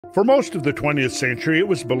For most of the 20th century, it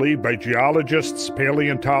was believed by geologists,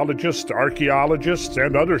 paleontologists, archaeologists,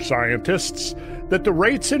 and other scientists that the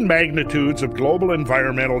rates and magnitudes of global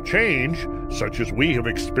environmental change, such as we have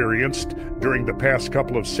experienced during the past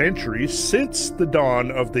couple of centuries since the dawn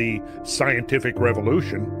of the scientific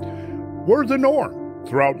revolution, were the norm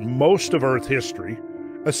throughout most of Earth history,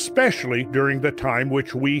 especially during the time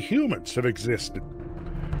which we humans have existed.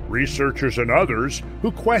 Researchers and others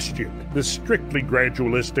who questioned the strictly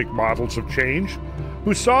gradualistic models of change,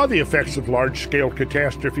 who saw the effects of large-scale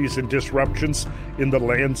catastrophes and disruptions in the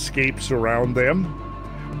landscapes around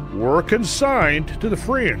them, were consigned to the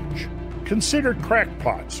fringe, considered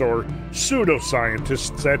crackpots or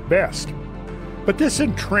pseudoscientists at best. But this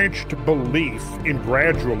entrenched belief in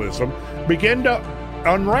gradualism began to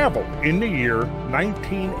unravel in the year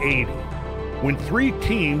 1980. When 3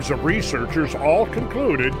 teams of researchers all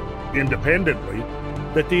concluded, independently,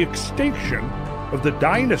 that the extinction of the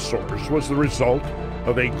dinosaurs was the result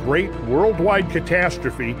of a great worldwide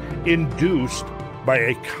catastrophe induced by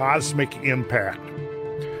a cosmic impact.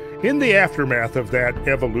 In the aftermath of that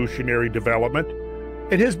evolutionary development,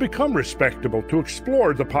 it has become respectable to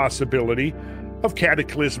explore the possibility of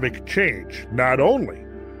cataclysmic change, not only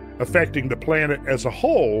affecting the planet as a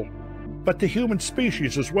whole, but the human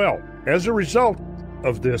species as well. As a result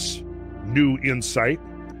of this new insight,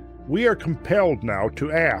 we are compelled now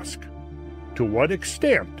to ask, to what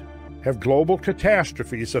extent have global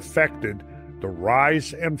catastrophes affected the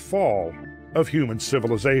rise and fall of human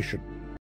civilization?